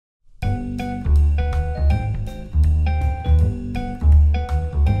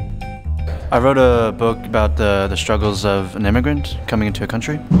I wrote a book about the struggles of an immigrant coming into a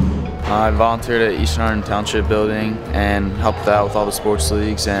country. I volunteered at Eastern Arden Township building and helped out with all the sports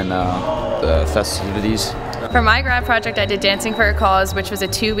leagues and the festivities. For my grad project, I did Dancing for a Cause, which was a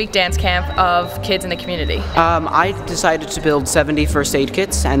 2-week dance camp of kids in the community. I decided to build 70 first aid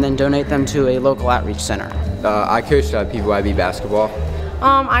kits and then donate them to a local outreach center. I coached PYB basketball.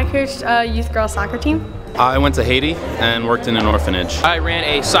 I coached a youth girls soccer team. I went to Haiti and worked in an orphanage. I ran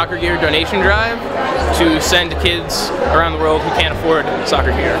a soccer gear donation drive to send kids around the world who can't afford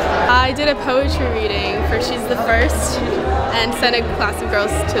soccer gear. I did a poetry reading for She's the First and sent a class of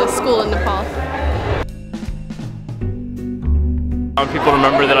girls to school in Nepal. I want people to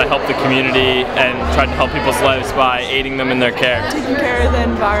remember that I helped the community and tried to help people's lives by aiding them in their care. Taking care of the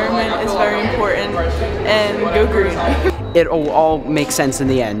environment is very important, and go green. It will all make sense in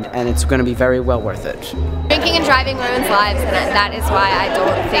the end, and it's going to be very well worth it. Drinking and driving ruins lives, and that is why I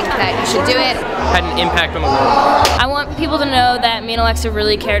don't think that you should do it. Had an impact on the world. I want people to know that me and Alexa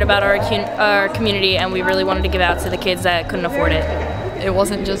really cared about our community, and we really wanted to give out to the kids that couldn't afford it. It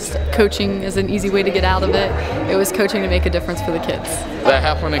wasn't just coaching as an easy way to get out of it, it was coaching to make a difference for the kids. That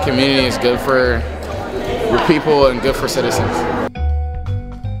help in the community is good for your people and good for citizens.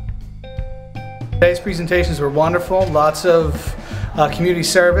 Today's presentations were wonderful, lots of community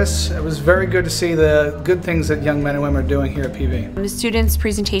service. It was very good to see the good things that young men and women are doing here at PV. The students'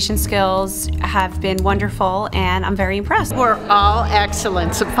 presentation skills have been wonderful and I'm very impressed. We're all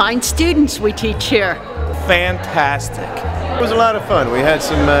excellent, some fine students we teach here. Fantastic. It was a lot of fun. We had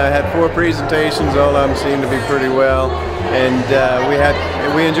had 4 presentations, all of them seemed to be pretty well, and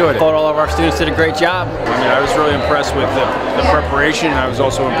we enjoyed it. I thought all of our students did a great job. I mean, I was really impressed with the preparation, and I was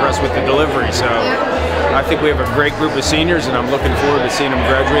also impressed with the delivery. So I think we have a great group of seniors, and I'm looking forward to seeing them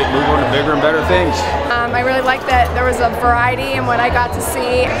graduate and move on to bigger and better things. I really liked that there was a variety in what I got to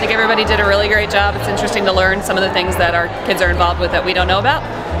see. I think everybody did a really great job. It's interesting to learn some of the things that our kids are involved with that we don't know about.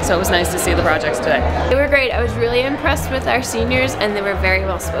 So it was nice to see the projects today. They were great. I was really impressed with our seniors and they were very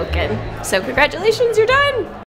well spoken. So congratulations, you're done!